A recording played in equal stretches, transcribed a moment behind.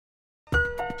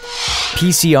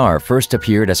PCR first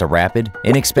appeared as a rapid,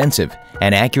 inexpensive,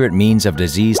 and accurate means of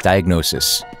disease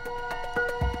diagnosis.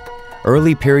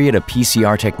 Early period of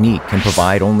PCR technique can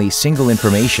provide only single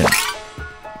information,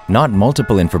 not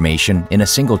multiple information in a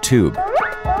single tube.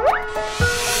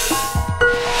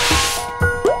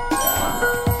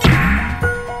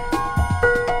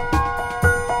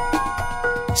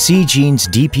 Seegene's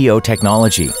DPO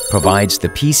technology provides the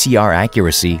PCR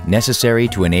accuracy necessary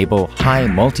to enable high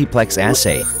multiplex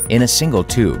assay in a single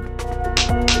tube.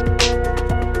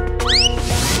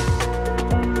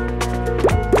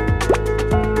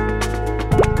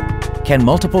 Can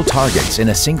multiple targets in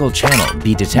a single channel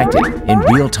be detected in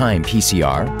real-time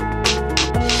PCR?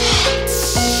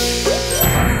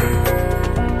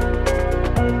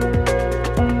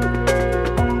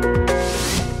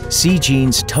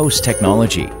 Seegene's TOAST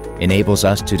technology enables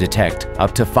us to detect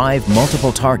up to 5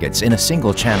 multiple targets in a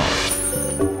single channel.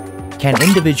 Can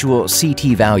individual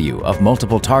CT value of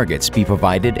multiple targets be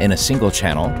provided in a single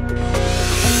channel?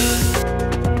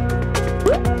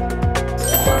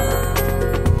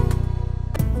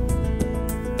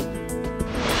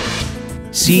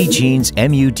 Seegene's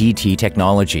MUDT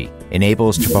technology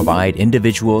enables to provide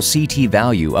individual CT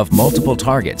value of multiple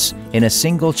targets in a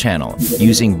single channel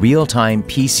using real-time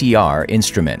PCR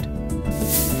instrument.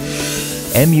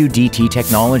 MUDT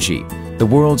technology, the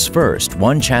world's first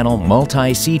one-channel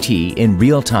multi-CT in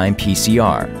real-time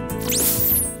PCR.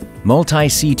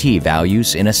 Multi-CT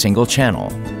values in a single channel.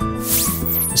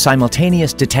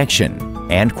 Simultaneous detection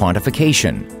and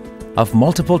quantification of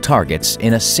multiple targets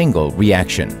in a single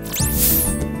reaction.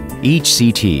 Each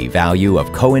CT value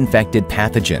of co-infected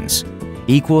pathogens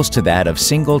equals to that of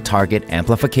single target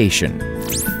amplification,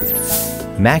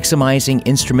 maximizing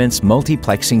instruments'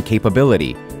 multiplexing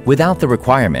capability without the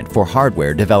requirement for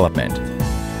hardware development.